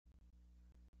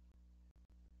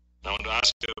I want to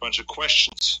ask you a bunch of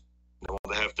questions. I want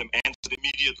to have them answered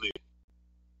immediately.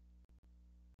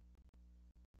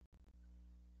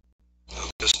 Now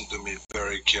listen to me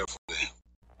very carefully.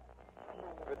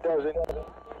 It does it.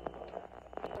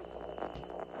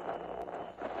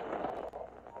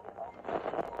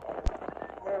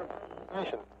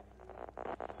 Nation.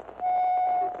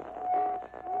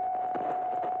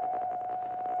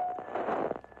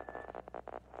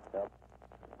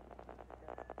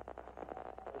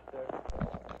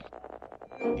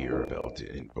 You're about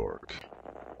to embark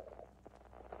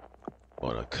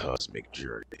on a cosmic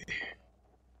journey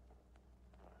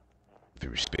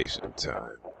through space and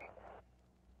time.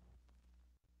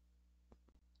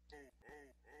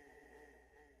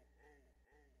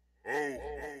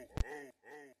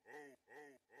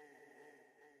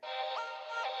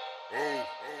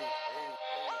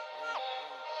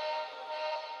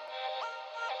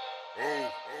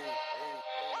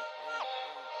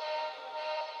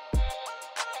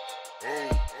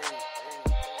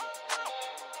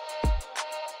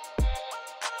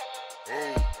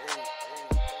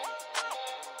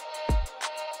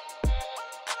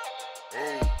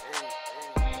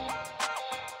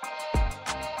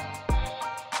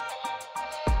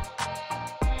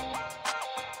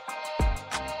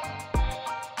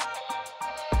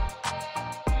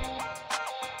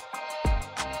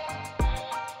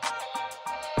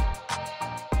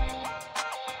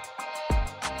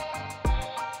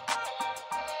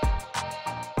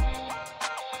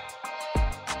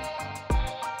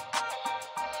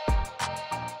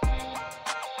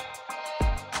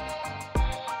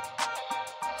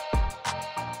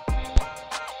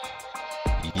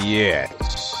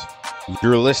 Yes,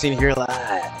 you're listening here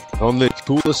live on the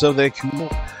coolest of the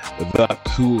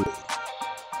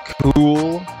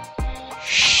cool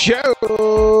show.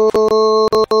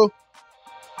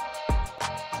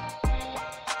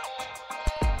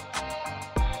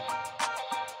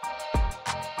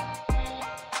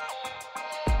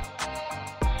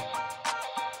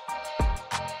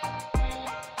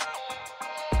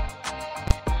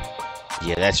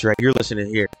 Yeah, that's right. You're listening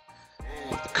here.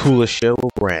 The coolest show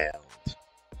around.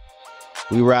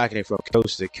 We rocking it from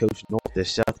coast to coast, north to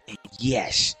south, and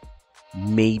yes,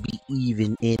 maybe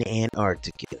even in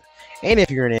Antarctica. And if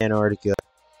you're in Antarctica,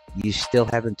 you still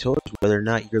haven't told us whether or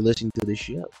not you're listening to the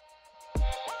show.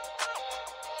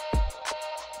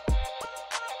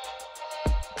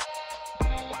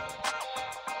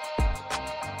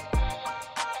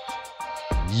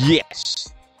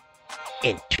 Yes,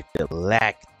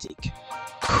 intergalactic,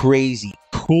 crazy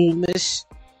coolness.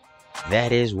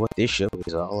 That is what this show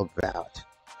is all about,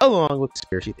 along with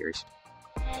conspiracy theories.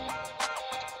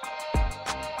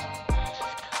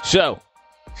 So,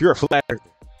 if you're a flat earther,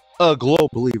 a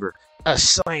globe believer, a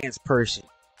science person,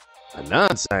 a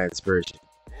non-science person,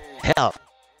 hell,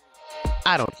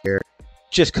 I don't care.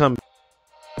 Just come,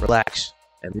 relax,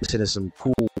 and listen to some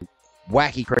cool,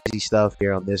 wacky, crazy stuff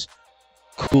here on this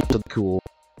cool to the cool,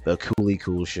 the Cooly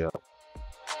Cool Show.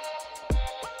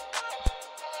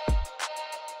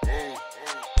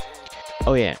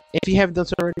 Oh yeah, if you haven't done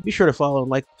so already, be sure to follow and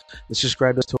like and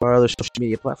subscribe us to our other social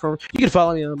media platforms. You can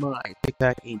follow me on my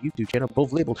TikTok and YouTube channel,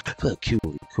 both labeled The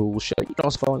Cooly Cool Show. You can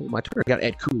also follow me on my Twitter account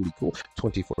at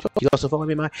CoolyCool24. You can also follow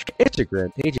me on my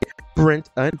Instagram page at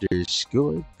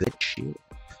Brent_the_ship.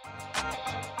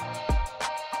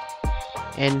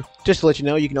 And just to let you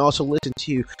know, you can also listen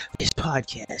to this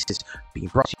podcast. It's being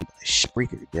brought to you by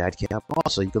Spreaker.com.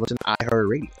 Also, you can listen to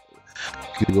iHeartRadio,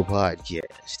 Google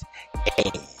Podcast,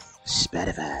 and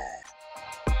Spotify.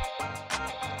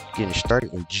 Getting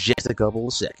started in just a couple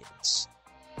of seconds.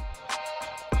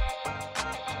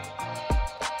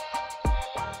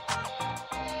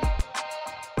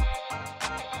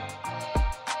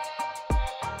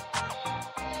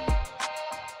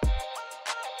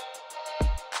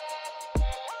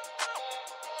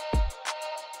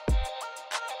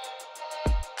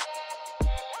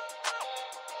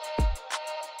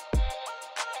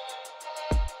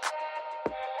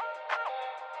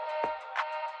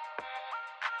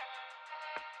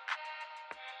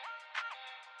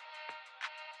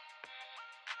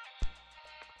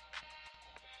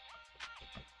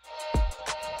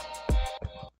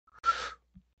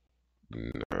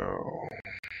 Now,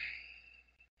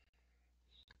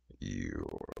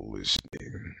 you're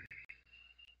listening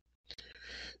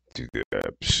to the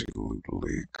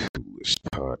absolutely coolest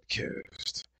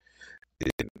podcast in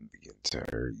the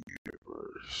entire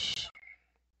universe.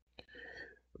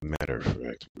 Matter of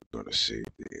fact, we're going to say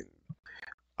the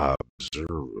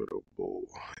observable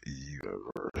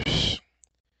universe.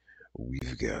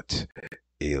 We've got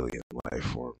alien life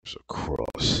forms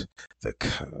across the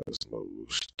cosmos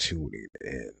who's tuning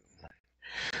in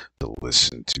to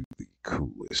listen to the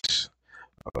coolest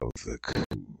of the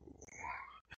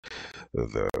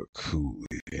cool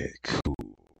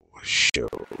show.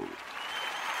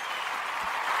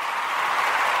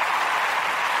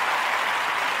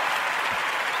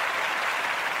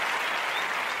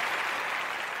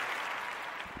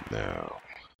 Now,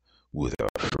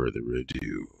 without further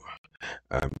ado,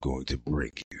 I'm going to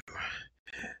bring you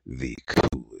the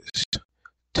coolest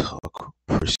talk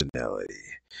personality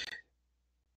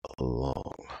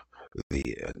along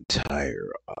the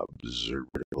entire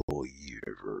observable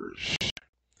universe.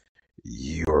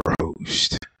 Your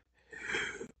host,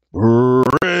 Brent.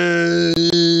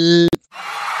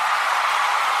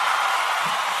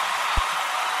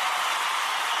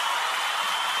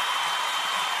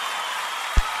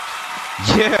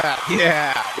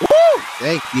 Yeah. Woo!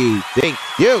 Thank you.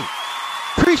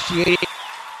 Appreciate it.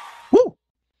 Woo!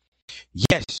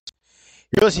 Yes.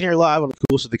 You're listening here live on the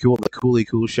Coolest of the Cool and the Coolly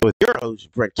Cool Show with your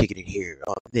host, Brent, kicking it here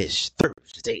on this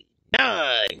Thursday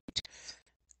night.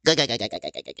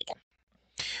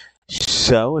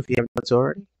 So, if you haven't done so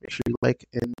already, make sure you like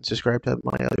and subscribe to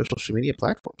my other social media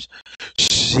platforms.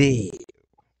 See.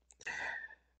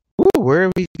 Ooh, where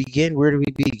do we begin? Where did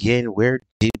we begin,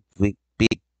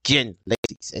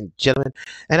 ladies and gentlemen?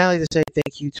 And I'd like to say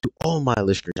thank you to all my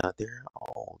listeners out there,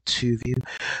 all two of you.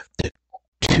 The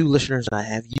two listeners I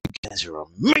have, you guys are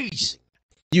amazing.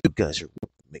 You guys are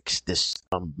what makes this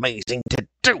amazing to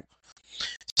do.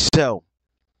 So,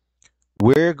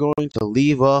 we're going to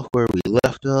leave off where we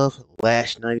left off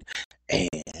last night.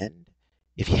 And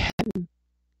if you hadn't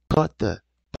caught the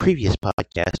previous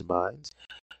podcast of mine,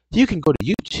 you can go to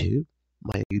YouTube,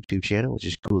 my YouTube channel, which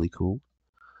is Coolly Cool,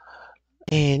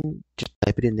 and just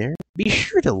type it in there. Be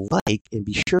sure to like and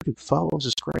be sure to follow and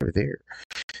subscribe there.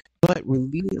 But we're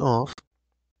leaving off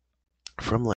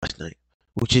from last night,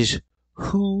 which is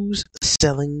Who's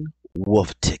Selling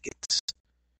Wolf Tickets?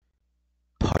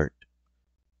 Part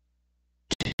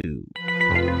 2.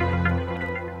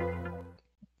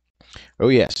 Oh,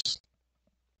 yes.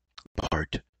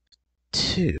 Part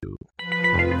 2.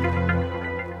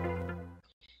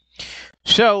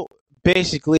 So,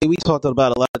 basically, we talked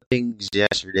about a lot of things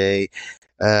yesterday.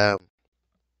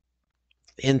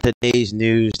 In today's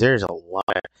news, there's a lot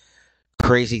of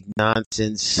crazy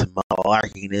nonsense,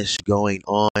 malarkiness going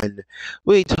on.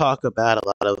 We talk about a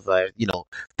lot of,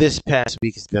 this past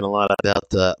week has been a lot about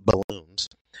balloons.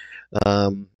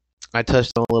 I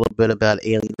touched on a little bit about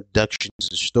alien abductions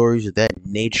and stories of that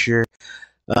nature.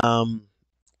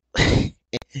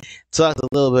 Talked a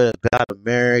little bit about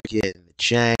America and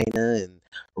China and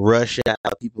Russia,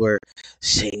 how people are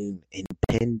saying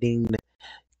impending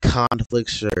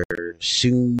conflicts are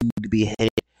soon to be headed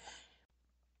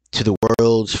to the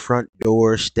world's front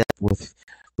doorstep, with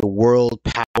the world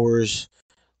powers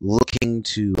looking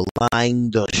to align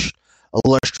the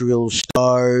celestial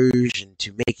stars and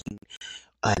to making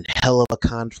a hell of a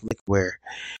conflict where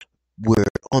we're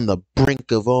on the brink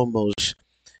of almost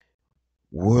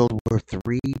World War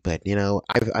III. But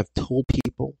I've told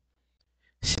people,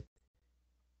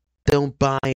 don't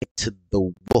buy into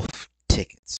the wolf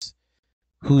tickets.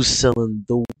 Who's selling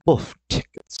the wolf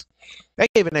tickets? I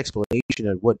gave an explanation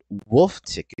of what wolf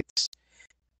tickets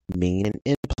mean and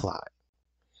imply.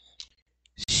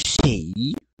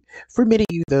 See, for many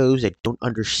of you, those that don't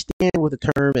understand what the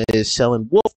term is selling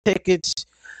wolf tickets,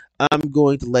 I'm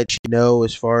going to let you know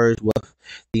as far as what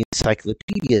the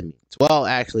encyclopedia means. Well,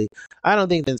 actually, I don't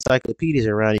think the encyclopedias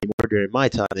are around anymore during my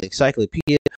time. The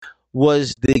encyclopedia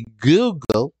was the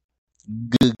Google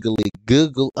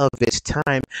of its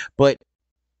time, but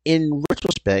in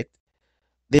retrospect,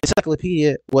 the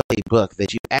encyclopedia was a book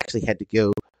that you actually had to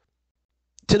go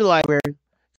to the library,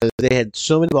 because they had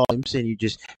so many volumes, and you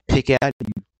just pick out and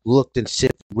you looked and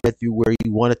read through where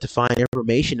you wanted to find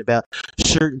information about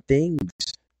certain things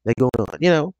that go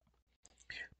on,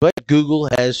 But Google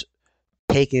has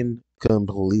taken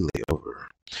completely over,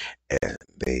 and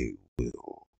they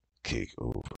will kick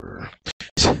over.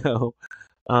 So,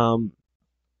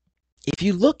 if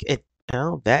you look at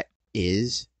how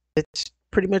it's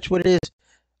pretty much what it is.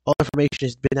 All information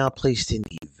has been now placed in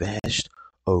the vast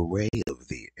array of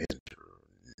the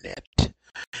internet.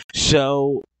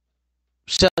 So,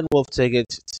 selling wolf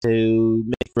tickets to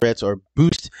make threats or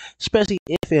boost, especially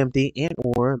if empty and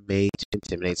or made to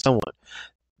intimidate someone.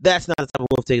 That's not the type of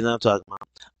wolf tickets I'm talking about.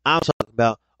 I'm talking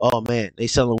about, oh man, they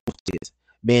selling wolf tickets.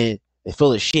 Man, they're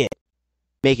full of shit.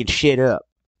 Making shit up.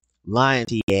 Lying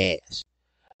to your ass.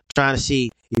 Trying to see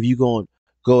if you going to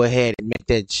go ahead and make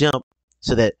that jump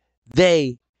so that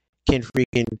they can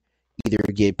freaking either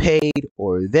get paid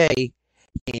or they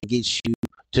can get you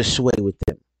to sway with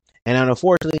them. And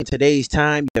unfortunately, in today's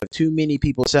time, you have too many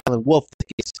people selling wolf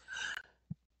tickets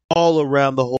all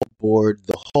around the whole board,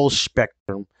 the whole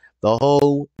spectrum, the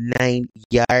whole 9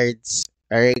 yards.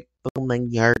 All right, the whole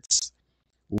 9 yards.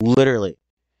 Literally,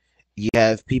 you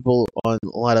have people on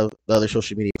a lot of the other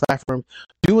social media platforms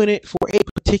doing it for a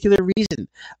particular reason,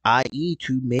 i.e.,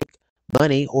 to make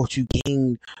money or to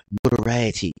gain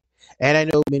notoriety. And I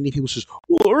know many people says,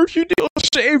 "Well, aren't you doing the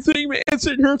same thing, man?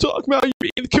 Sitting here talking about you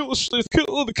being the coolest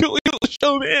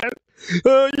show, man.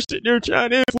 You're sitting there trying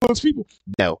to influence people."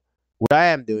 No, what I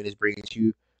am doing is bringing to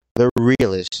you the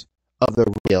realest of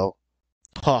the real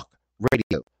talk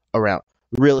radio around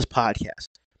the realest podcast,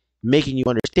 making you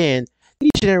understand that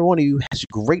each and every one of you has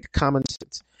great common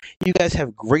sense. You guys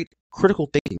have great critical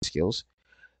thinking skills,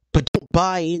 but don't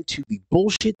buy into the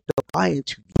bullshit. Don't buy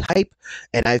into the hype.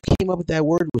 And I've came up with that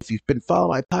word. If you've been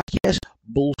following my podcast,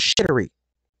 bullshittery.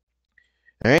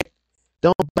 All right?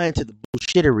 Don't buy into the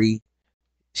bullshittery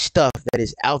stuff that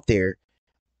is out there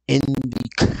in the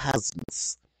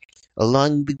cosmos,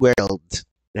 along the world.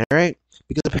 All right?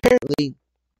 Because apparently,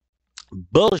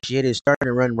 bullshit is starting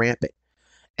to run rampant.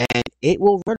 And it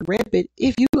will run rampant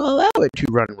if you allow it to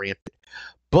run rampant.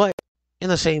 But in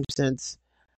the same sense,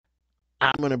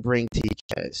 I'm going to bring to you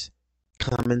guys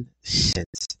common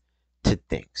sense to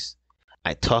things.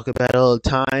 I talk about it all the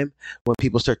time. When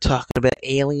people start talking about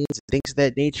aliens and things of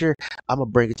that nature, I'm going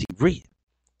to bring it to you real.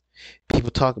 People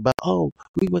talk about, oh,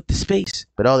 we went to space.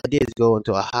 But all they did is go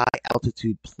into a high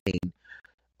altitude plane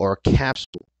or a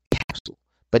capsule,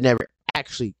 but never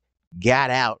actually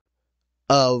got out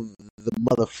of the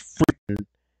motherfucking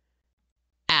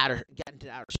got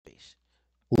into outer space.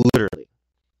 Literally.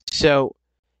 So,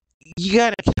 you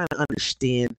gotta kind of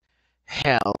understand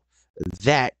how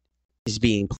that is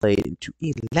being played into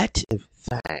elective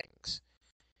things.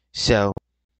 So,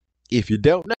 if you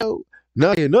don't know,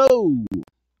 now you know.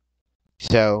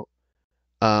 So,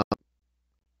 like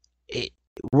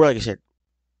I said,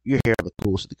 you're here on the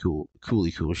coolest of the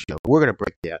coolly cool show. We're gonna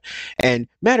break down. And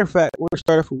matter of fact, we're gonna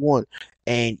start off with one.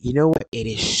 And you know what? It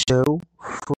is so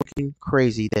freaking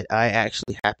crazy that I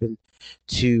actually I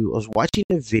was watching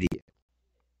a video.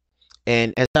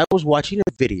 And as I was watching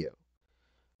a video,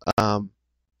 the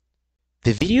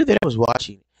video that I was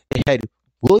watching, it had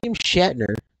William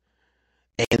Shatner.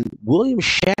 And William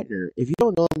Shatner, if you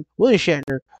don't know him, William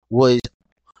Shatner was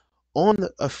on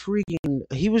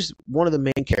he was one of the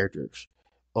main characters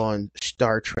on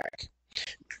Star Trek.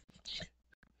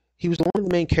 He was one of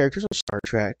the main characters on Star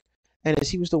Trek, and as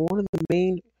he was one of the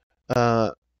main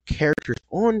characters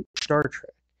on Star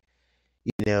Trek,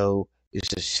 you know,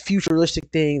 it's this futuristic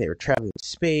thing. They were traveling in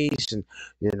space, and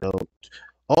you know,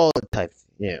 all the type.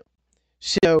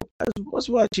 So I was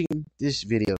watching this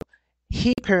video.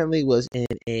 He apparently was in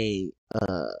a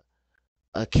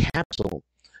flight capsule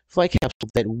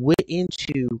that went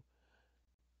into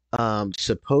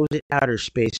supposed outer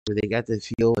space where they got to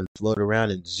feel and float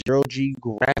around in 0G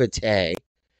gravity.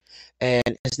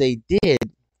 And as they did,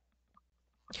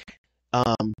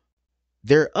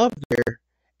 they're up there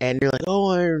and they're like, "Oh,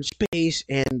 we're in space."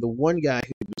 And the one guy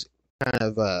who was kind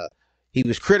of he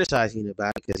was criticizing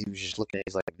about it because he was just looking at it,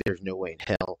 he's like, "There's no way in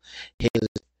hell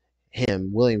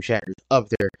William Shatner's up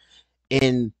there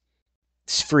in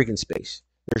freaking space.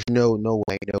 There's no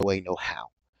way, no how."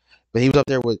 But he was up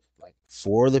there with like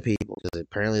 4 of the people because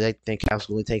apparently they think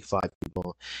capsule only take 5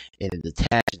 people, and it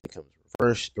detaches, it becomes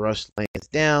reverse thrust, lands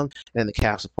down, and the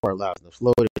capsule part allows them to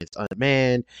float. And it's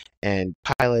unmanned, and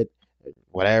pilot,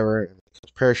 whatever, and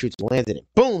parachutes lands it,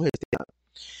 and boom, hits the ground.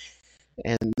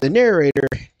 And the narrator,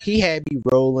 he had me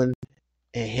rolling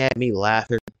and had me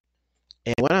laughing.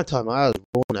 And when I'm talking about, I was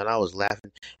rolling and I was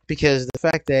laughing because the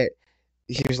fact that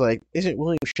he was like, "Isn't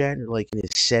William Shatner like in his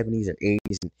 70s or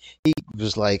 80s?" And he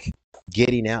was like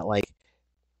getting out like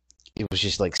it was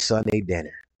just like Sunday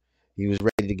dinner. He was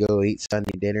ready to go eat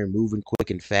Sunday dinner, moving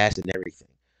quick and fast and everything.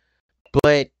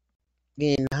 But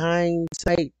in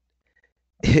hindsight,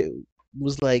 it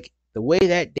was like the way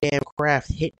that damn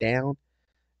craft hit down,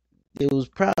 it was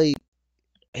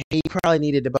he probably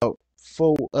needed about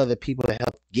 4 other people to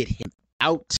help get him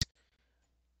out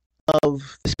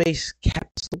of the space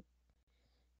capsule.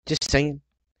 Just saying.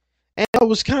 And I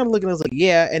was kind of looking, I was like,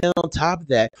 yeah. And then on top of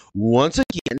that, once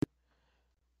again,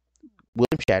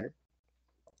 William Shatner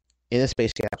in a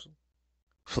space capsule,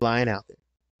 flying out there.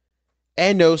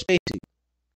 And no spacesuit.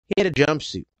 He had a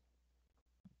jumpsuit.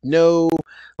 No,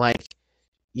 like,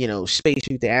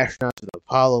 spacesuit the astronauts of the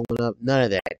Apollo went up. None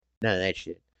of that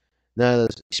shit. None of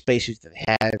those spacesuits that they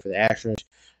had for the astronauts,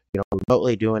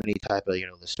 remotely doing any type of,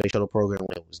 the space shuttle program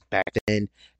when it was back then.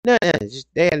 No, just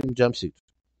they had jumpsuits.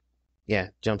 Yeah,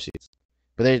 jumpsuits.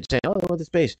 But they're saying, oh, they want the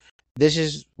space. This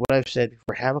is what I've said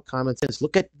before. Have a common sense.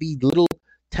 Look at the little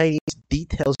tiny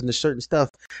details in the certain stuff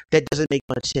that doesn't make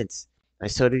much sense. I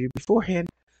told you beforehand.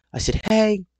 I said,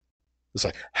 hey. It's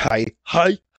like, hi.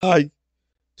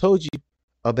 Told you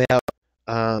about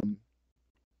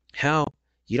how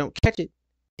you don't catch it.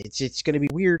 It's going to be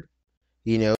weird,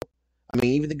 you know. I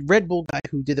mean, even the Red Bull guy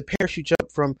who did the parachute jump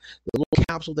from the little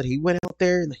capsule that he went out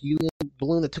there, and the helium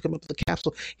balloon that took him up to the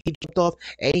capsule, he jumped off,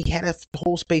 and he had a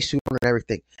whole spacesuit on and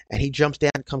everything. And he jumps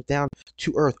down and comes down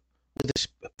to Earth with this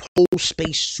whole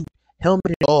spacesuit, helmet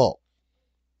and all.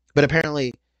 But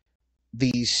apparently,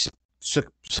 these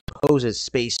supposed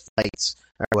space flights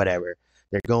or whatever,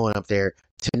 they're going up there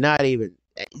to not even,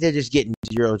 they're just getting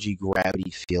 0G gravity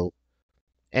feel.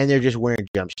 And they're just wearing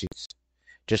jumpsuits.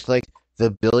 Just like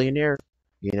the billionaire,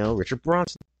 Richard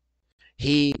Branson.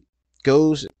 He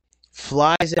goes,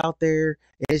 flies out there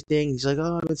in his thing. He's like,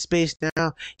 oh, I'm in space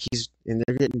now. And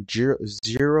they're getting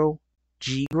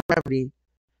 0G gravity.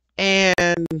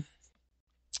 And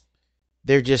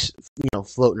they're just,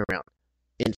 floating around.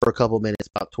 And for a couple minutes,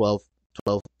 about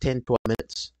 10, 12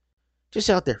 minutes.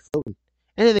 Just out there floating.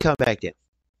 And then they come back down.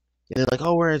 And they're like,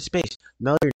 oh, we're in space.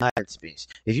 No, you're not in space.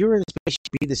 If you were in space,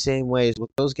 you'd be the same way as what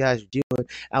those guys are doing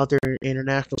out there in the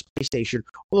International Space Station.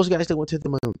 All those guys that went to the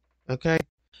moon. Okay?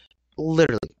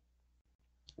 Literally.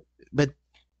 But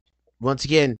once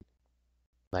again,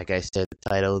 like I said, the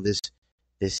title of this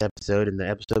episode and the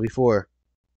episode before,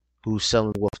 who's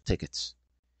selling wolf tickets?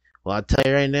 Well, I'll tell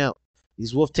you right now,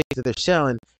 these wolf tickets that they're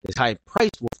selling is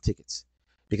high-priced wolf tickets.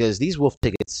 Because these wolf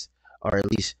tickets are, at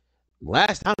least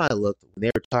last time I looked, when they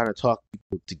were trying to talk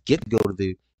people to go to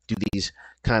do these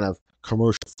kind of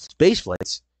commercial space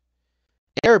flights,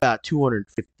 they're about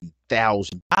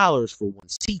 $250,000 for one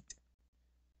seat.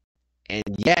 And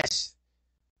yes,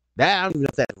 I don't even know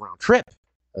if that's round trip.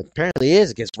 Apparently it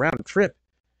is, I guess, round trip.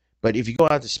 But if you go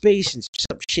out to space and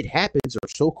some shit happens, or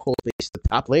so-called space, the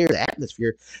top layer of the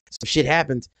atmosphere, some shit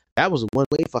happens, that was a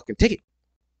one-way fucking ticket.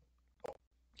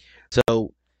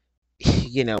 So,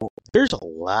 there's a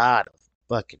lot of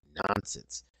fucking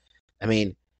nonsense. I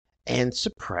mean, and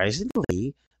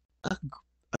surprisingly, a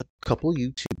couple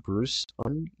YouTubers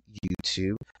on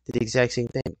YouTube did the exact same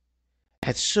thing.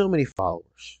 Had so many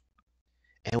followers.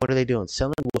 And what are they doing?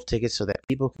 Selling wolf tickets so that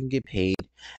people can get paid.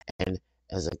 And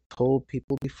as I told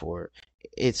people before,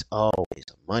 it's always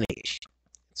a money issue.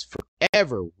 It's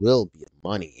forever will be a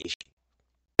money issue.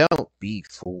 Don't be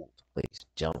fooled, ladies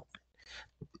and gentlemen.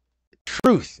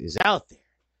 Truth is out there,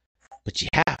 but you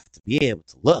have to be able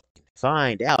to look and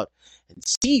find out and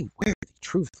see where the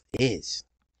truth is.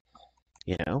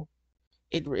 You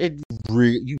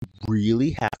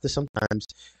really have to sometimes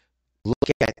look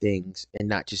at things and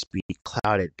not just be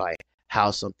clouded by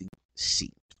how something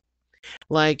seems.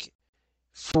 Like,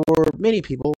 for many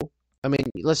people, I mean,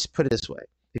 let's put it this way.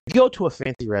 If you go to a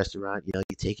fancy restaurant, you're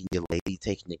taking your lady,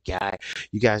 taking your guy,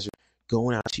 you guys are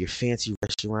going out to your fancy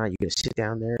restaurant, you're going to sit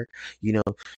down there,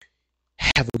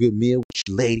 have a good meal with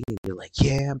your lady, and you're like,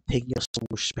 yeah, I'm taking you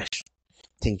somewhere special.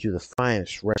 Taking you to the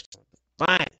finest restaurant,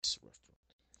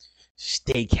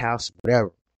 steakhouse,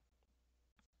 whatever.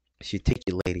 So you take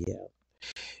your lady out.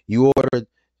 You order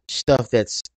stuff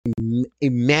that's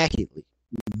immaculately.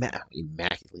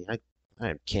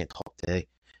 I can't talk today.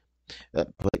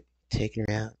 But taking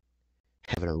her out,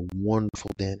 having a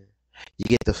wonderful dinner. You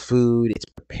get the food, it's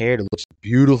prepared, it looks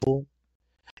beautiful.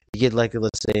 You get, like,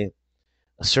 let's say,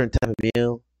 a certain type of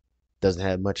meal, doesn't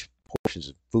have much portions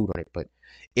of food on it, but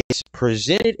it's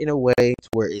presented in a way to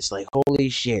where it's like, holy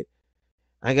shit,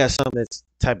 I got something that's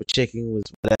type of chicken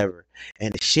with whatever,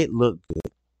 and the shit looked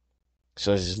good.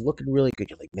 So it's just looking really good.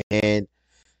 You're like, man,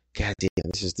 goddamn,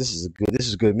 this is a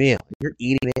good meal. You're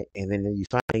eating it, and then you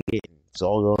finally get it, it's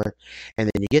all going,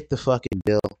 and then you get the fucking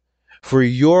bill for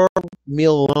your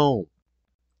meal alone.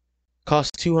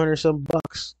 Cost $200 some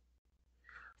bucks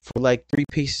for like 3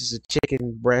 pieces of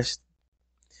chicken breast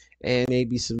and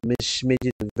maybe some smidget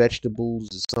of vegetables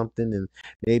or something, and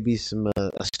maybe some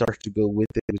a starch to go with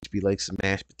it, which would be like some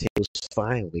mashed potatoes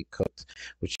finely cooked,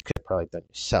 which you could have probably done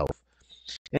yourself.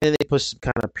 And then they put some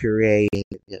kind of puree in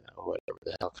it, whatever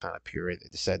the hell kind of puree they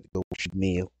decided to go with your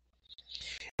meal.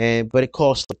 But it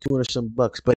cost like $200 some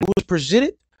bucks. But it was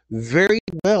presented very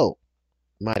well,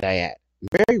 might I add.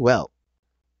 Very well.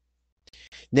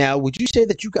 Now, would you say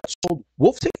that you got sold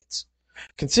wolf tickets?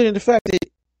 Considering the fact that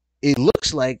it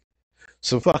looks like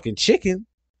some fucking chicken,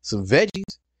 some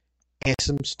veggies, and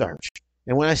some starch.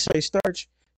 And when I say starch,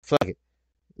 fuck it.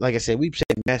 Like I said, we say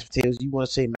mashed potatoes. You want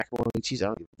to say macaroni and cheese, I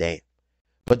don't give a damn.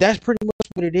 But that's pretty much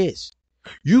what it is.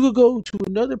 You could go to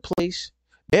another place.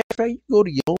 Matter of fact, you go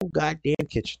to your own goddamn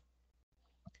kitchen.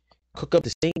 cook up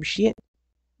the same shit.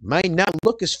 Might not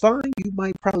look as fine. You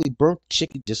might probably burn the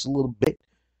chicken just a little bit.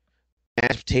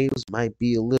 Mashed potatoes might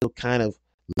be a little kind of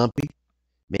lumpy,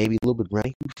 maybe a little bit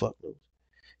runny. Who fuck knows?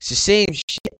 It's the same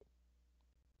shit.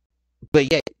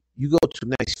 But yet, you go to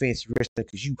a nice fancy restaurant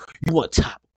because you want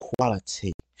top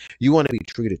quality. You want to be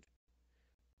treated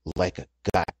like a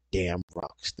goddamn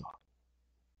rock star.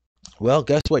 Well,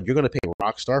 guess what? You're going to pay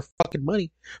rock star fucking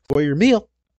money for your meal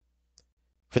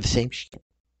for the same shit.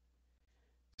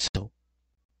 So,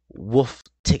 wolf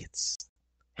tickets.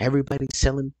 Everybody's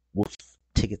selling wolf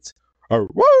tickets. I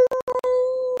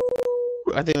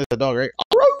think that's a dog, right?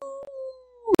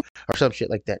 Or some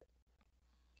shit like that.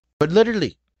 But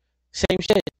literally, same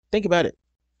shit. Think about it.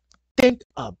 Think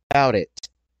about it.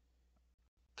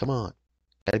 Come on.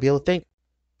 Gotta be able to think.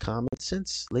 Common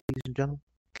sense, ladies and gentlemen.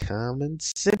 Common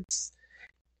sense.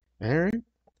 Alright?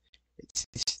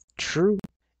 It's true.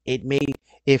 It may,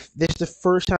 if this is the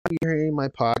first time you're hearing my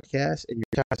podcast and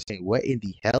you're kind of saying, what in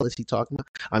the hell is he talking about?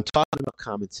 I'm talking about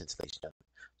common sense, ladies and gentlemen.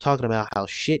 I'm talking about how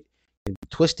shit can be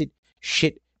twisted,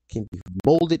 shit can be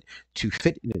molded to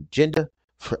fit an agenda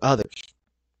for others.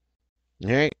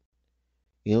 Alright?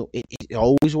 You know, it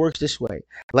always works this way.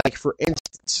 Like, for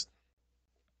instance,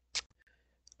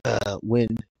 when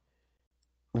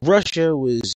Russia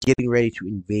was getting ready to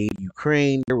invade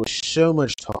Ukraine, there was so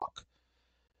much talk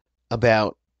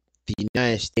about the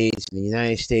United States and the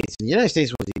United States. And the United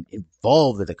States wasn't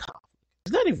involved in the conflict.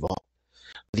 It's not involved.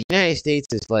 The United States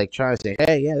is like trying to say,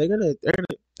 hey, yeah, they're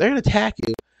gonna attack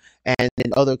you, and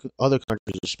then other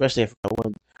countries, especially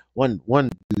Africa, one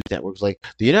news network was like,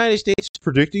 the United States is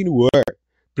predicting war.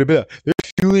 Blah, blah. They're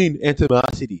fueling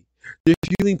animosity. They're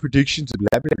fueling predictions of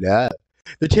blah blah blah.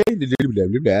 They're telling blah blah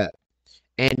blah blah.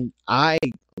 And I,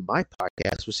 on my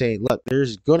podcast, was saying, look,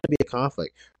 there's going to be a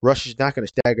conflict. Russia's not going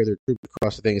to stagger their troops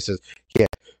across the thing and says, yeah,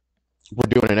 we're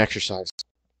doing an exercise.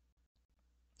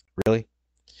 Really?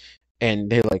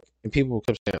 And they're like, and people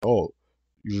kept saying, oh,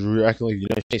 you're acting like the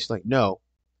United States. Like, no,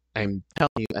 I'm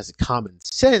telling you, as a common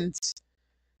sense,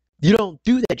 you don't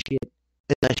do that shit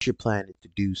unless you're planning to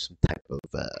do some type of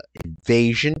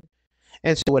invasion.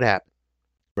 And so what happened?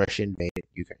 Russia invaded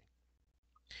Ukraine.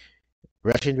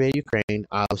 Russia invaded Ukraine,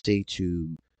 obviously, to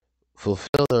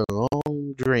fulfill their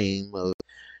own dream of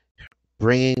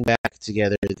bringing back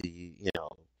together the,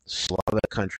 Slavic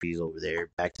countries over there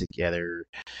back together,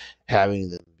 having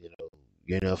them,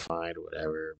 unified or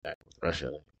whatever, back with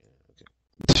Russia.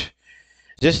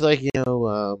 Just like,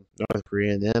 North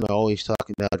Korea and them are always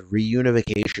talking about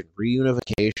reunification,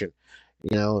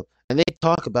 and they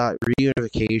talk about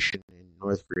reunification in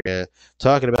North Korea,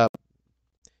 talking about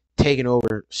taking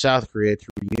over South Korea to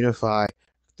reunify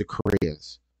the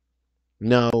Koreas.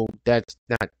 No, that's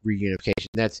not reunification.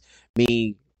 That's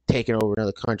me taking over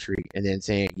another country and then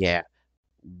saying, yeah,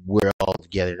 we're all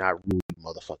together, not rude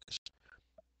motherfuckers.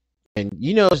 And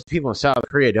people in South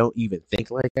Korea don't even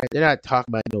think like that. They're not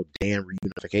talking about no damn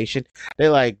reunification.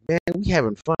 They're like, man, we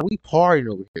having fun. We partying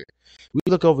over here. We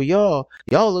look over y'all.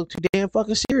 Y'all look too damn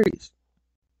fucking serious.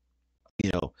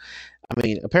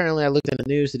 Apparently I looked in the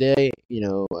news today,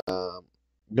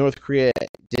 North Korea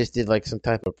just did like some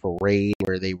type of parade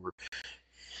where they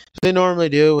normally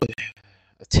do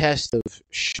a test of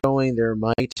showing their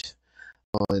might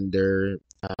on their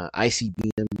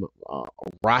ICBM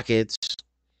rockets,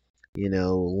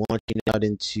 launching out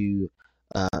into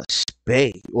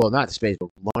space. Well, not space, but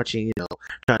launching,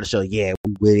 trying to show, yeah,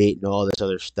 we with it and all this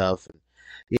other stuff.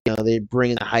 And, they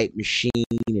bring the hype machine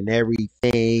and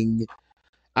everything.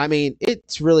 I mean,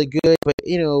 it's really good, but,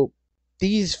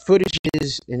 these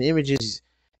footages and images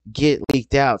get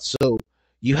leaked out. So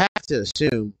you have to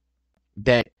assume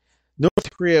that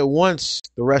North Korea wants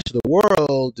the rest of the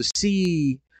world to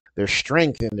see their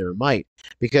strength and their might.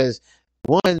 Because,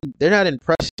 one, they're not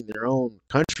impressing their own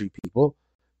country people,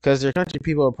 because their country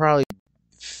people are probably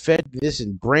fed this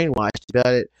and brainwashed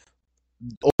about it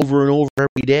over and over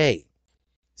every day.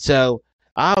 So,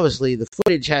 obviously, the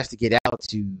footage has to get out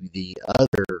to the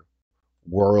other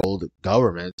world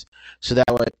governments, so that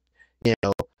way,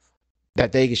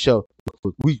 that they can show,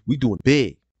 look, we doing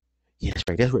big. Yeah,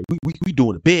 that's right. We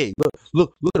doing it big.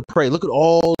 Look at the parade. Look at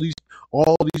all these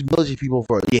military people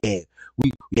for it.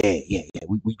 We do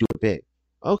it big.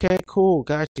 Okay, cool,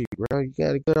 got you, bro. You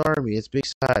got a good army. It's big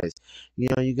size.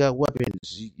 You got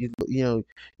weapons. You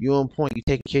on point. You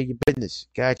taking care of your business.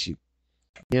 Got you.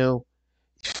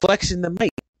 Flexing the might.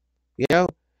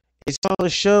 It's on a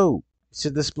show. It's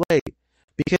a display.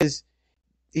 Because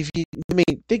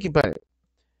think about it.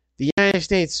 The United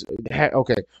States had,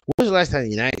 okay, when was the last time the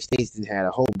United States had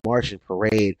a whole march and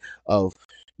parade of,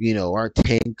 our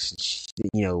tanks,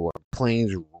 our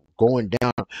planes going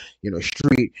down,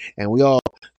 street, and we all,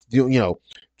 marching,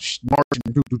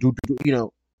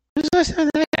 that's not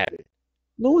that happen.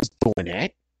 No one's doing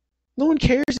that. No one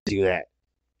cares to do that.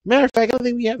 Matter of fact, I don't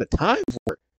think we have the time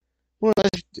for it.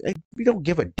 We don't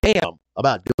give a damn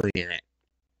about doing that.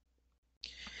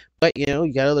 But, you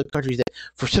got other countries that,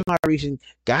 for some odd reason,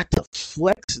 got to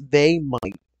flex they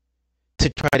might to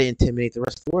try to intimidate the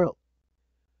rest of the world.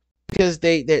 Because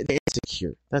they're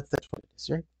insecure. That's what it is,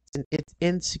 right? It's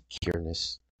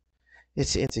insecureness.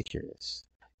 It's insecureness.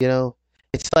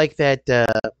 It's like that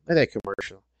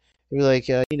commercial. You're like,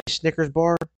 Snickers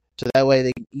bar, so that way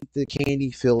they can eat the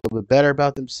candy, feel a little bit better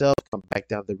about themselves, come back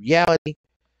down to reality.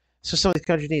 So some of these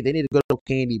countries need to go to a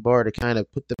candy bar to kind of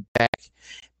put them back,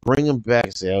 bring them back,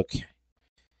 and say, okay,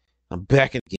 I'm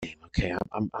back in the game. Okay,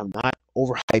 I'm not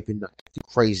overhyping, not too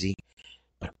crazy,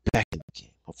 but I'm back in the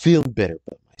game. I'm feeling better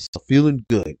about myself, feeling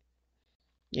good.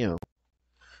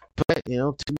 But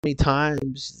too many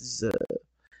times,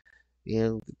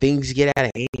 things get out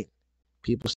of hand.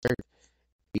 People start,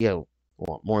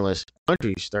 more or less,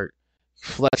 countries start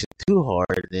flexing too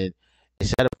hard, and then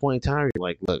it's at a point in time you're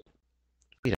like, look,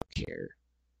 we don't care,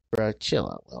 bro. Chill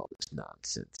out with all this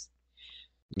nonsense.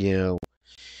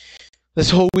 This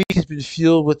whole week has been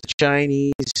filled with the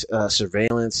Chinese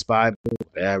surveillance, spy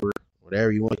balloon,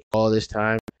 whatever you want to call this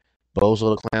time.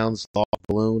 Bozo the Clown's law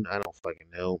balloon. I don't fucking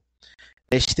know.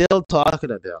 They're still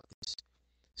talking about this.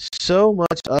 So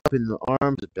much up in the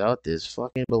arms about this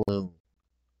fucking balloon.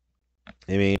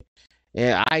 I mean,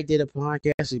 yeah, I did a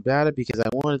podcast about it because I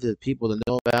wanted the people to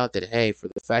know about that. Hey, for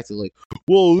the fact that, like,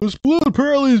 well, this balloon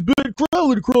apparently has been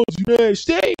traveling across the United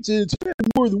States and it's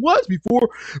happened more than once before,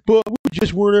 but we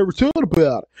just weren't ever told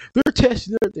about it. They're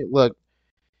testing everything. Look,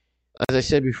 as I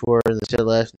said before, and I said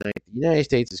last night, the United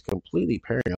States is completely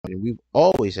paranoid, and we've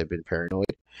always have been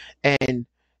paranoid, and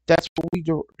that's what we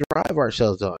derive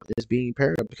ourselves on, is being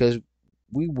paranoid, because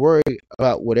we worry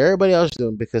about what everybody else is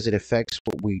doing because it affects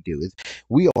what we do.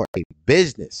 We are a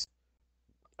business.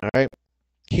 All right?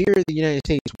 Here in the United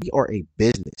States, we are a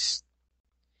business.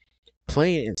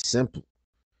 Plain and simple.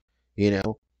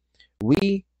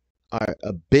 We are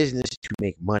a business to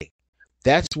make money.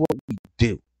 That's what we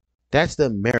do. That's the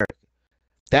America.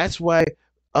 That's why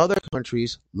other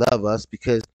countries love us,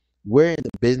 because we're in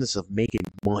the business of making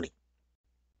money.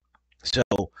 So,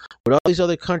 with all these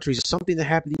other countries, if something that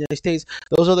happened in the United States,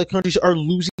 those other countries are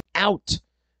losing out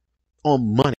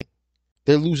on money.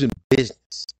 They're losing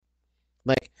business.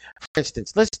 Like, for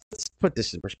instance, let's put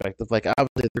this in perspective. Like,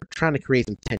 obviously, they're trying to create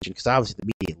some tension, because obviously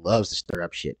the media loves to stir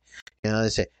up shit. They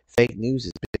say fake news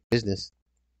is big business.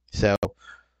 So,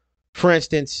 for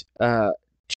instance,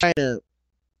 China,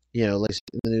 like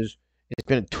in the news, it's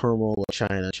been a turmoil with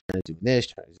China doing this,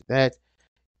 China doing that.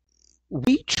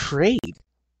 We trade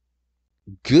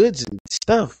goods and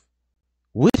stuff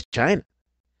with China.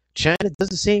 China does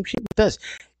the same shit with us.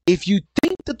 If you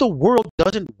think that the world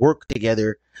doesn't work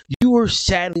together, you are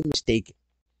sadly mistaken.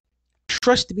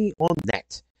 Trust me on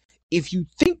that. If you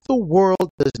think the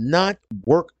world does not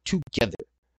work together,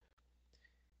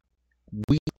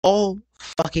 we all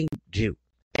fucking do.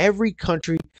 Every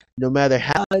country, no matter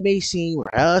how it may seem or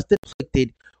how it's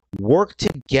depicted, work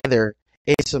together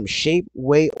in some shape,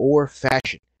 way, or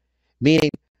fashion.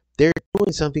 Meaning, they're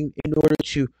doing something in order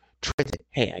to try to,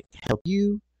 hey, I can help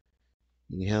you,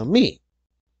 you help me.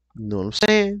 You know what I'm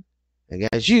saying? I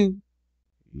got you,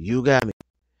 you got me.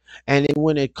 And then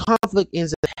when a conflict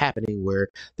ends up happening where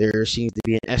there seems to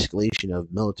be an escalation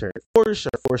of military force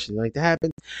or forcing like to happen,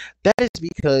 that is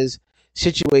because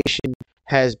situation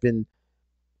has been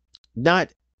not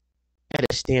at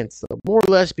a standstill, more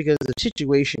or less because of the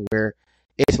situation where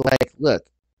it's like, look,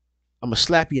 I'm going to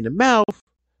slap you in the mouth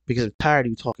because I'm tired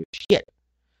of you talking shit.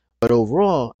 But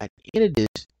overall, at the end of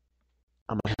this,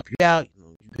 I'm going to help you out.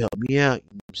 You help me out. You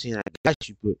know what I'm saying? I got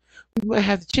you, but we might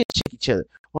have to chin check each other.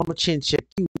 Or I'm going to chin check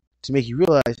you to make you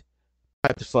realize I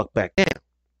have to fuck back down.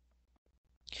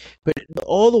 But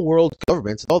all the world's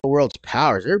governments, all the world's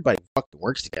powers, everybody fucking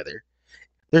works together.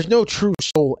 There's no true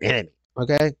soul enemy,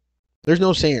 okay? There's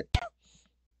no saying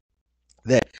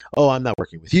that, oh, I'm not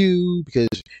working with you because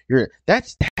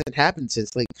that hasn't happened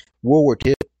since like World War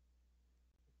II.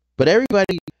 But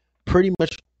everybody pretty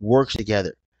much works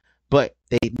together. But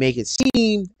they make it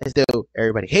seem as though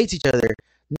everybody hates each other.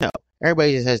 No,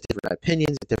 everybody just has different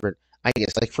opinions, different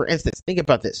ideas. Like, for instance, think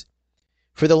about this.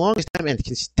 For the longest time, and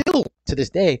can still to this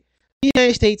day, the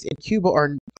United States and Cuba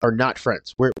are not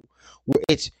friends.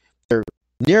 They're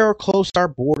near or close to our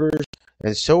borders,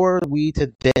 and so are we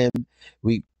to them.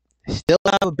 still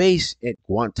have a base at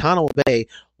Guantanamo Bay.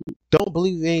 Don't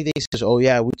believe anything says, oh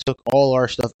yeah, we took all our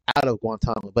stuff out of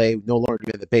Guantanamo Bay, no longer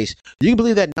in the base. You can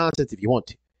believe that nonsense if you want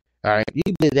to. All right, you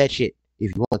can believe that shit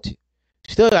if you want to.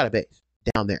 Still got a base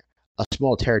down there, a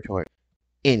small territory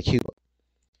in Cuba.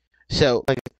 So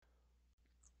like,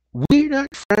 we're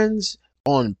not friends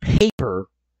on paper,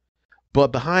 but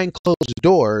behind closed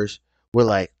doors, we're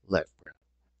like, look, bro,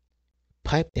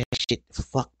 pipe that shit the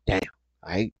fuck down, all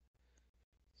right?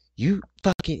 You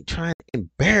fucking trying to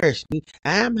embarrass me.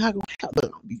 I'm not gonna help.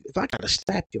 Look, if I gotta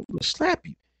slap you, I'm gonna slap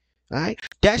you. All right.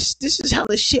 This is how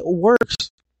this shit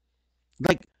works.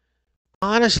 Like,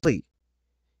 honestly,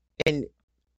 and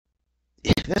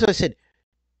that's what I said.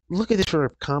 Look at this from a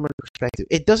common perspective.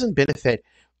 It doesn't benefit.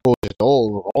 Oh,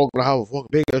 we're all gonna have a fucking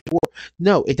big ass war.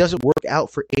 No, it doesn't work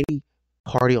out for any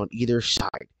party on either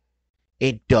side.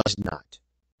 It does not,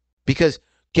 because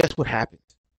guess what happens?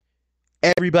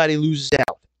 Everybody loses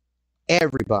out.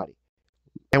 Everybody.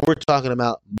 And we're talking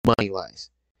about money-wise.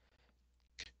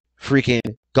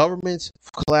 Freaking governments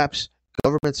collapse,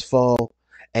 governments fall,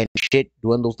 and shit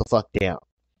dwindles the fuck down.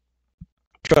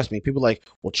 Trust me, people are like,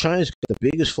 well, China's got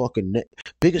the biggest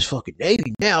fucking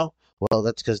navy now. Well,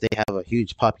 that's because they have a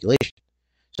huge population.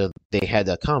 So they had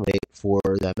to accommodate for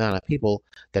the amount of people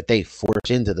that they force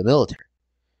into the military.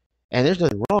 And there's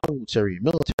nothing wrong with serving your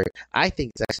military. I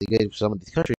think it's actually good for some of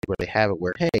these countries where they have it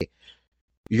where, hey,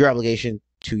 your obligation,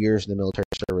 2 years in the military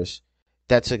service,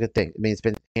 that's a good thing. I mean, it's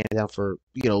been handed down for,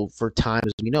 for time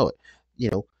as we know it.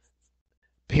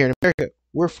 Here in America,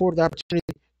 we're afforded the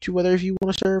opportunity to, whether if you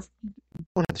want to serve, you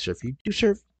don't have to serve. If you do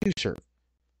serve, you serve.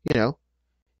 To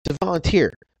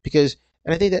volunteer. Because,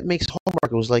 and I think that makes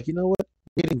Hallmark, it was like, you know what?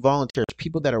 We're getting volunteers,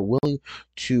 people that are willing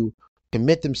to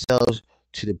commit themselves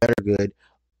to the better good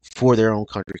for their own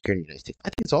country here in the United States. I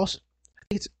think it's awesome. I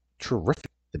think it's terrific,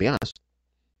 to be honest.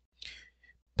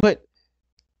 But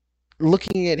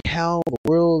looking at how the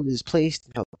world is placed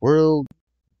and how the world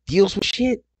deals with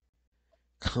shit,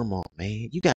 come on, man.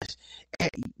 You guys,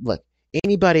 look,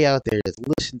 anybody out there that's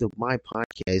listened to my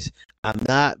podcast, I'm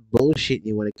not bullshitting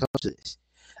you when it comes to this.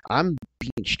 I'm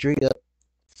being straight up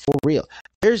for real.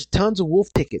 There's tons of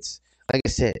wolf tickets, like I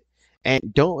said.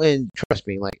 And trust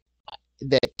me, like,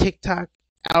 that TikTok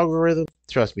algorithm,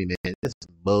 trust me, man, this is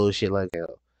bullshit like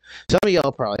hell. Some of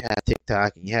y'all probably have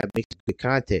TikTok and you have mixed good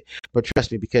content, but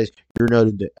trust me, because you're not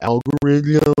in the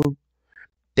algorithm,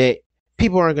 that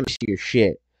people aren't going to see your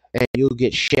shit, and you'll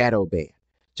get shadow banned.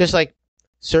 Just like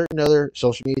certain other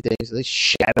social media things, they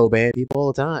shadow ban people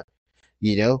all the time.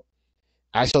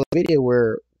 I saw a video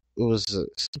where it was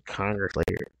some Congress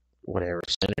lady, or whatever,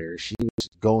 senator. She was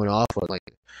going off on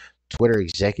like Twitter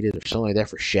executive or something like that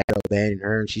for shadow banning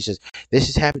her, and she says, this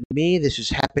has happened to me, this has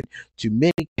happened to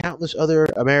many countless other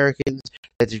Americans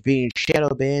that are being shadow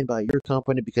banned by your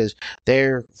company because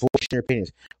they're voicing their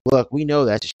opinions. Look, we know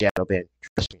that's a shadow ban.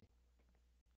 Trust me.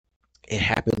 It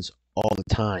happens all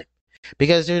the time.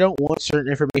 Because they don't want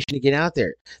certain information to get out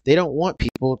there. They don't want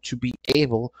people to be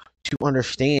able to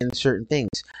understand certain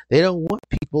things. They don't want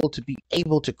people to be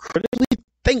able to critically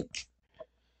think,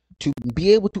 to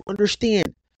be able to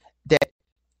understand that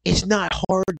it's not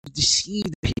hard to deceive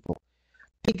people.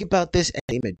 Think about this as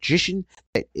a magician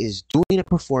that is doing a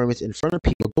performance in front of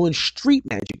people, doing street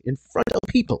magic in front of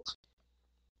people.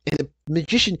 And the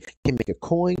magician can make a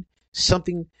coin,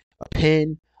 something, a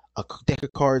pen, a deck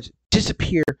of cards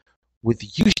disappear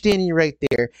with you standing right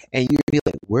there, and you'd be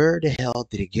like, where the hell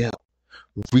did it go?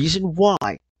 Reason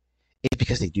why is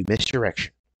because they do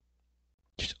misdirection.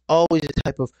 There's always a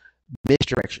type of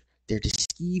misdirection. They're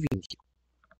deceiving you.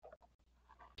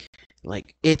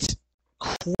 Like, it's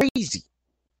crazy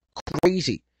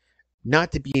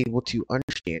not to be able to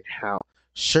understand how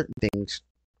certain things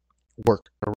work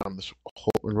around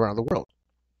the world.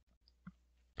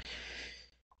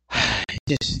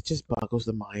 It just boggles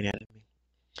the mind out of me.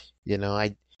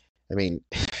 I mean,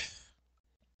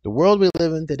 the world we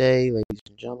live in today, ladies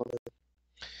and gentlemen,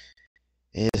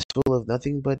 is full of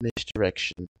nothing but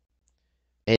misdirection.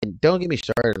 And don't get me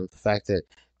started on the fact that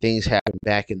things happened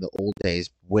back in the old days,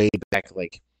 way back,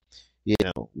 like,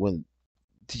 when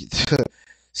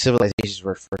civilizations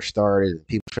were first started and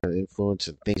people trying to influence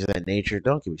and things of that nature.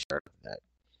 Don't get me started on that.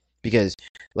 Because,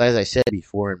 as I said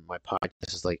before in my podcast,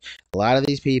 it's like a lot of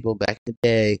these people back in the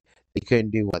day, they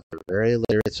couldn't do what? They're very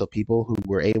illiterate. So people who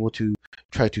were able to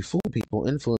try to fool people,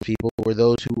 influence people, were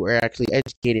those who were actually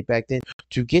educated back then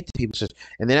to get to people.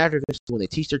 And then after this, when they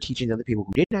teach their teaching to other people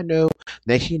who did not know,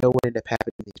 next you know what ended up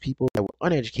happening. These people that were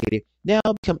uneducated now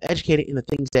become educated in the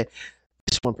things that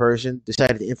this one person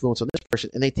decided to influence on this person,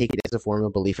 and they take it as a form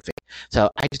of belief of faith.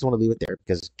 So I just want to leave it there,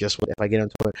 because guess what? If I get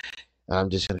into it, I'm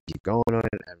just going to keep going on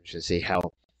it. I'm just going to say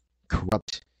how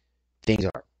corrupt things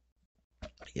are.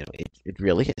 It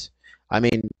really is. I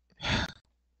mean,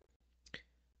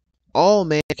 all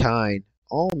mankind,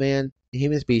 all man, the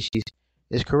human species,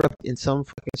 is corrupt in some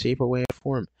fucking shape or way or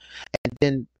form. And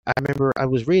then I remember I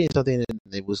was reading something and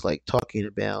it was like talking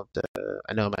about,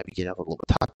 I know I might be getting off a little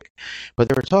topic, but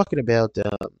they were talking about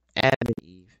Adam and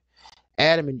Eve.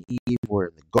 Adam and Eve were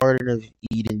in the Garden of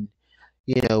Eden,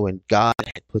 and God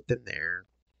had put them there.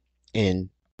 And,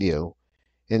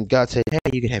 and God said, hey,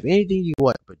 you can have anything you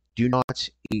want, but do not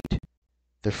eat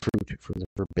the fruit from the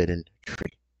forbidden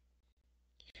tree.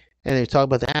 And they talk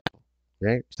about the apple,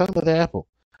 right? He's talking about the apple.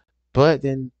 But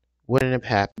then what ended up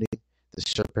happening? The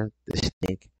serpent, the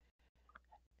snake,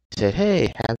 said,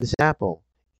 hey, have this apple.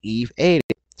 Eve ate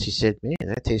it. She said, man,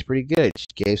 that tastes pretty good. She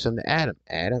gave some to Adam.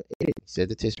 Adam ate it. He said,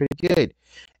 it tastes pretty good.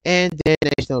 And then,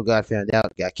 as you know, God found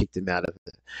out, God kicked him out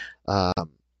of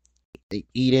the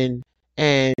Eden,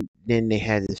 and then they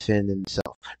had to defend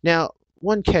themselves. Now,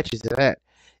 one catch to that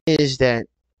is that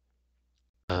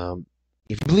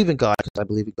if you believe in God, because I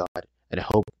believe in God, and I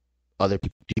hope other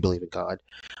people do believe in God,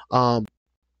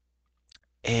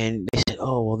 and they said,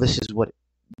 oh, well, this is what,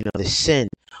 they sin.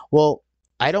 Well,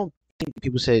 I don't think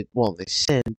people say, well, they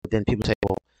sin, but then people say,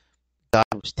 well, God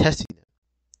was testing them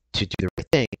to do the right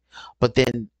thing. But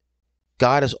then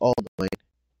God is all knowing.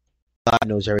 God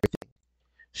knows everything.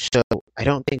 So I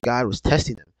don't think God was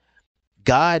testing them.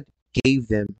 God gave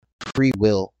them free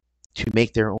will to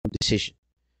make their own decision.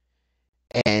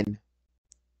 And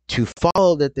to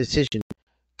follow that decision,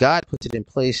 God puts it in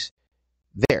place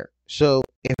there. So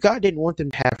if God didn't want them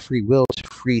to have free will, to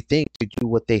free thing to do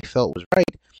what they felt was right,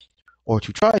 or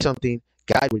to try something,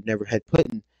 God would never have put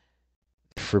in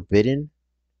the forbidden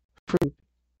fruit,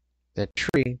 that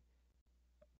tree,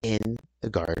 in the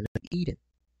Garden of Eden.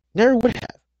 Never would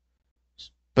have.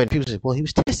 But people say, well, he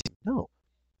was testing. No.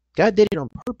 God did it on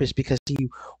purpose because he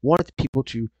wanted the people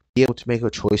to be able to make a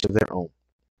choice of their own.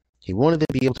 He wanted them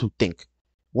to be able to think,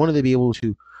 wanted them to be able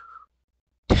to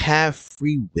have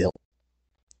free will.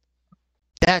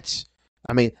 That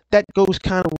goes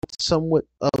kind of with somewhat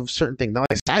of certain things. Now,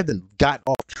 like I said, I got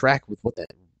off track with what the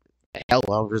hell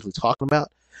I was really talking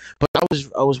about. But I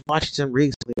was watching some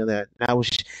reading something on that, and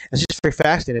it's just very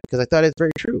fascinating because I thought it's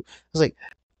very true. I was like,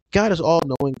 God is all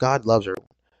knowing, God loves everyone.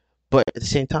 But at the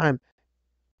same time,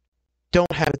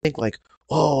 don't have to think like,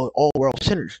 oh, all we're all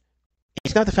sinners.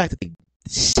 It's not the fact that they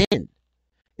sin.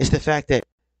 It's the fact that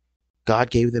God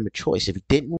gave them a choice. If he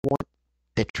didn't want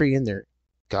that tree in there,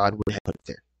 God would have put it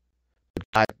there.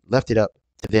 But God left it up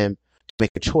to them to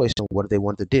make a choice on what they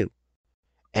wanted to do.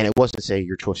 And it wasn't to say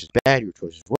your choice is bad, your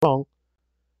choice is wrong.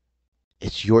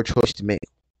 It's your choice to make,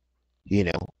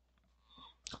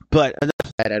 But enough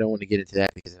of that. I don't want to get into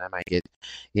that because then I might get,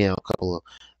 a couple of,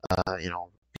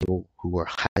 people who are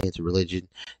highly into religion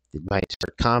that might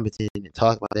start commenting and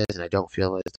talk about this, and I don't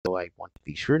feel as though I want to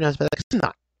be scrutinized by that because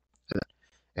I'm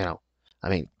not. I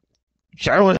mean,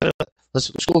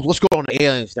 let's go on to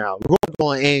aliens now. We're going to go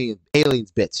on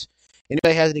aliens bits.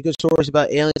 Anybody has any good stories about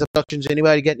aliens abductions?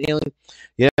 Anybody getting alien?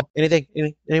 Anything?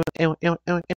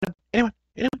 Anyone?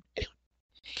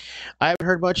 I haven't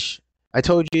heard much. I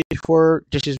told you before,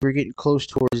 just as we're getting close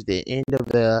towards the end of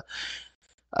the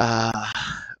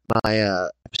my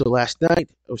episode last night,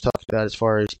 I was talking about as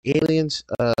far as aliens.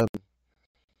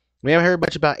 We haven't heard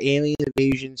much about alien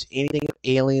invasions, anything of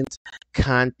aliens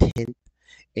content,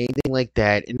 anything like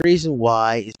that. And the reason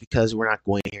why is because we're not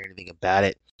going to hear anything about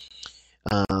it.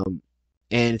 And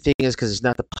the thing is, because it's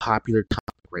not the popular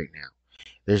topic right now.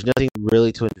 There's nothing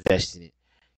really to invest in it.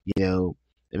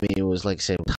 It was like I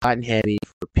said, hot and heavy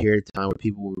for a period of time where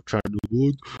people were trying to do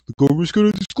what the government's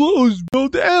going to disclose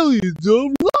about the aliens,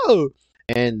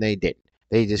 and they didn't.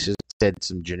 They just said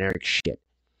some generic shit.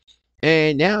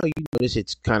 And now you notice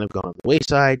it's kind of gone on the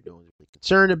wayside. No one's really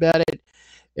concerned about it.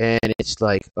 And it's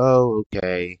like, oh,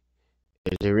 okay.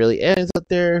 Is there really aliens out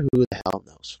there? Who the hell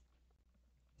knows?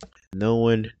 No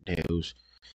one knows.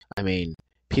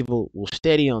 People will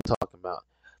steady on talking about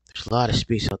there's a lot of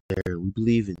space out there. We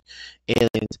believe in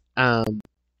aliens.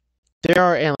 There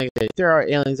are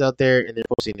aliens out there, and they're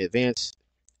supposed to be an advanced,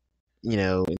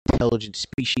 intelligent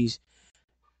species.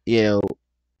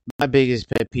 My biggest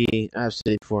pet peeve, I've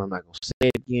said it before, I'm not going to say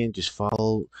it again, just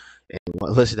follow and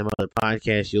listen to my other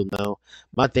podcasts, you'll know.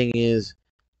 My thing is,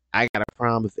 I got a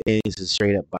problem with aliens is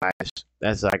straight up bias.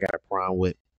 That's what I got a problem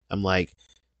with. I'm like,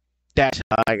 that's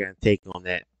how I got to take on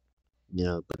that.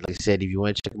 But like I said, if you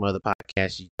want to check my other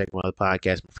podcasts, you check my other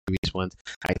podcasts, my previous ones.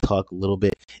 I talk a little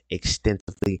bit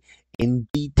extensively in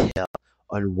detail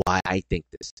on why I think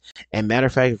this. And matter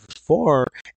of fact, as far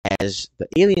as the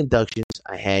alien abductions,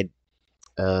 I had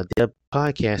did a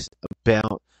podcast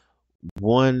about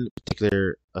one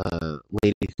particular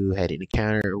lady who had an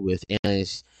encounter with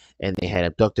aliens, and they had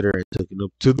abducted her and took her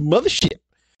up to the mothership.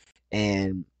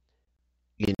 And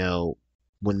you know,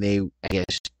 when they, I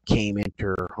guess, came into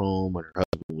her home, and her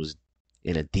husband was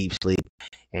in a deep sleep,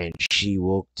 and she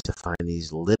woke to find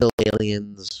these little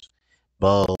aliens,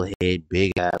 bald head,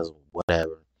 big eyes,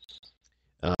 whatever.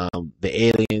 The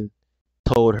alien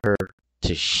told her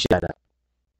to shut up.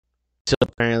 So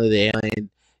apparently, the alien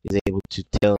is able to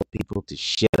tell people to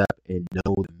shut up and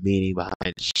know the meaning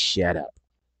behind shut up.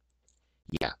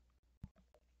 Yeah.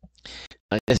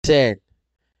 Like I said,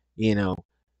 you know,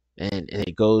 and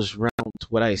it goes round to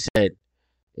what I said.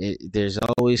 There's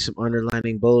always some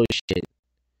underlining bullshit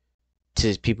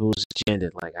to people's agenda.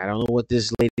 Like, I don't know what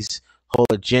this lady's whole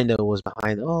agenda was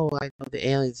behind. Oh, I know the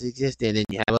aliens exist, and then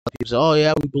you have other people say, "Oh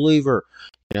yeah, we believe her."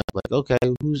 Like, okay,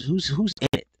 who's in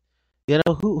it?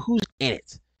 Who's in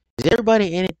it? Is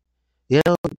everybody in it?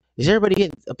 Is everybody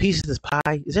getting a piece of this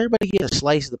pie? Is everybody getting a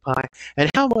slice of the pie? And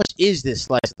how much is this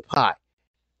slice of the pie?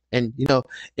 And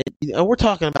we're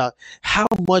talking about how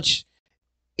much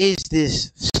is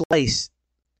this slice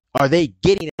are they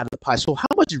getting out of the pie? So how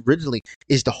much originally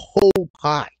is the whole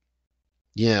pie?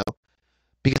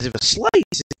 Because if a slice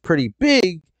is pretty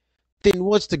big, then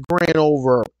what's the grand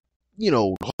over,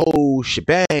 whole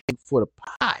shebang for the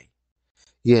pie?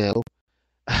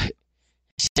 I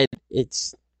said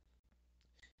it's.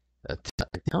 I'm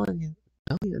telling you.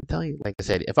 Like I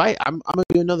said, if I'm gonna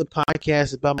do another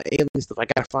podcast about my alien stuff, I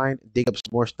gotta dig up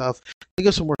some more stuff, dig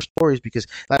up some more stories, because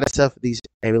a lot of stuff, these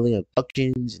alien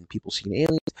abductions and people seeing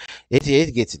aliens,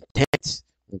 it gets intense.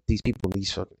 These people,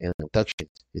 these fucking alien abductions,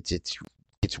 it's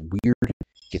weird, it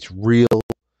gets real,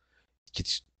 it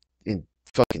gets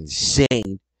fucking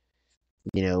insane.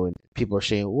 And people are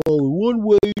saying, well, the one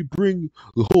way to bring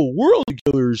the whole world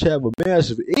together is have a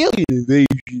massive alien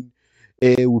invasion,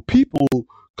 and with people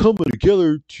coming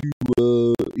together to,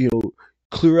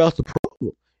 clear out the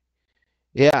problem.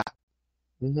 Yeah.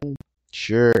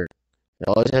 Sure. It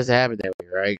always has to happen that way,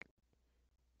 right?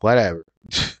 Whatever.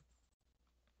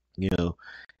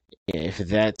 If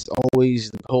that's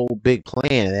always the whole big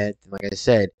plan, that, like I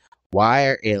said, why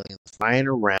are aliens flying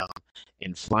around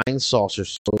in flying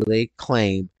saucers, so they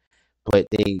claim, but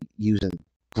they using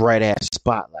bright ass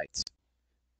spotlights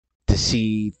to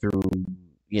see through,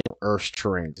 Earth's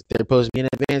terrain? If they're supposed to be an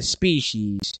advanced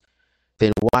species,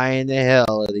 then why in the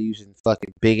hell are they using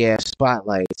fucking big ass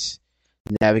spotlights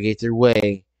to navigate their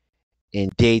way in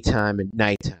daytime and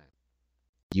nighttime?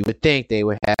 You would think they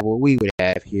would have what we would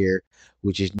have here,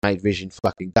 which is night vision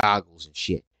fucking goggles and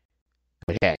shit.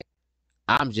 But hey,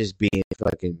 I'm just being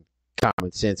fucking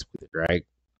common sense with it, right?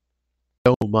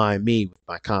 Don't mind me with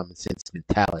my common sense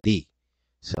mentality.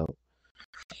 So,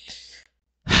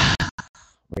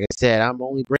 like I said, I'm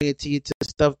only bringing to you to the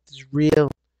stuff that's real.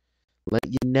 Let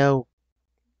you know.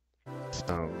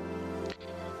 So,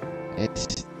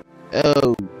 it's,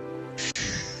 oh,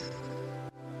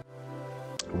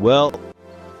 well,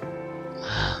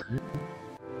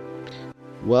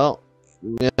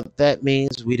 that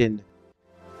means we didn't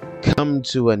come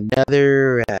to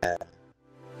another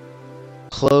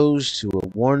close to a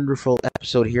wonderful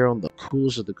episode here on the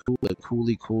Coolest of the Cool, the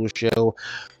Coolly Cool Show.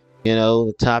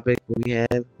 The topic we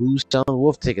have, who's selling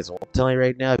wolf tickets? Well, I'm telling you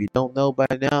right now, if you don't know by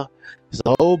now, there's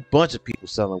a whole bunch of people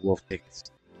selling wolf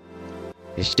tickets.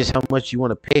 It's just how much you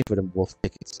want to pay for them wolf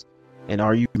tickets. And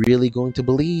are you really going to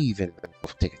believe in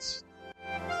wolf tickets?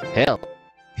 Hell,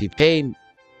 if you pay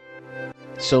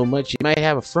so much, you might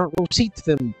have a front row seat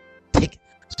to them tickets.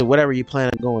 So whatever you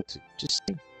plan on going to, just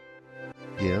see.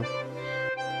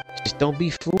 Just don't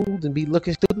be fooled and be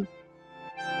looking stupid.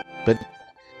 But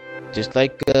just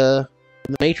like the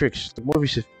Matrix, the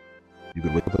Morpheus said, you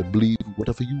can wake up and believe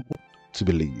whatever you want to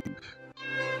believe.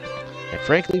 And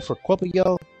frankly, for a couple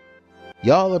of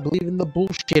y'all are believing the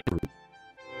bullshit.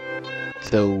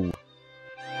 So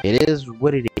it is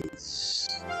what it is.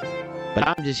 But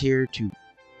I'm just here to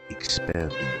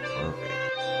expound on it.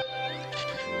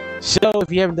 So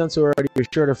if you haven't done so already, be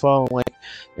sure to follow, like,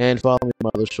 and follow me on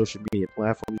my other social media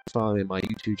platforms. Follow me on my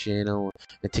YouTube channel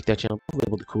and TikTok channel,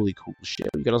 labeled the Coolly Cool Show.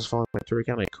 You can also follow my Twitter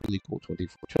account at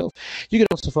CoollyCool2412. You can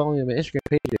also follow me on my Instagram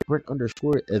page at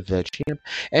Brent_the_champ.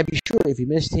 And be sure, if you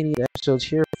missed any episodes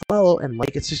here, follow and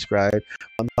like and subscribe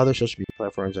on the other social media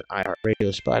platforms at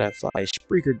iHeartRadio, Spotify,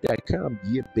 Spreaker.com,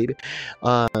 yeah, baby,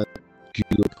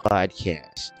 Google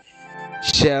Podcasts.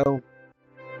 So,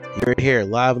 you're here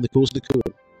live on the Coolest of the Cool,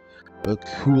 the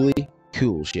Coolly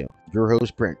Cool Show. Your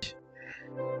host, Brent.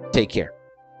 Take care.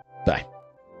 Bye.